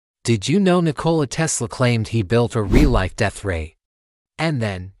Did you know Nikola Tesla claimed he built a real-life death ray? And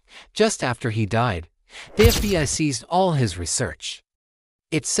then, just after he died, the FBI seized all his research.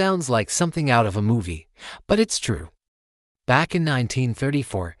 It sounds like something out of a movie, but it's true. Back in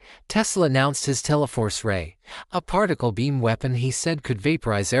 1934, Tesla announced his Teleforce ray, a particle beam weapon he said could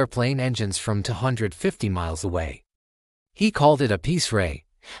vaporize airplane engines from 250 miles away. He called it a peace ray,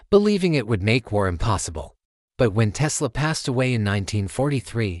 believing it would make war impossible. But when Tesla passed away in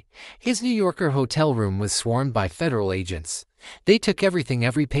 1943, his New Yorker hotel room was swarmed by federal agents. They took everything,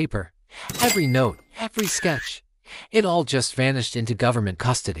 every paper, every note, every sketch. It all just vanished into government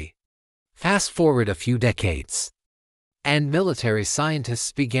custody. Fast forward a few decades, and military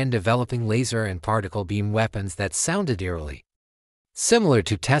scientists began developing laser and particle beam weapons that sounded eerily similar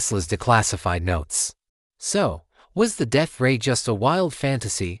to Tesla's declassified notes. So, was the death ray just a wild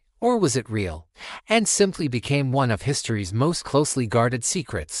fantasy, or was it real, and simply became one of history's most closely guarded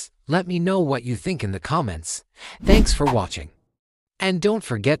secrets? Let me know what you think in the comments. Thanks for watching. And don't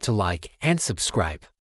forget to like and subscribe.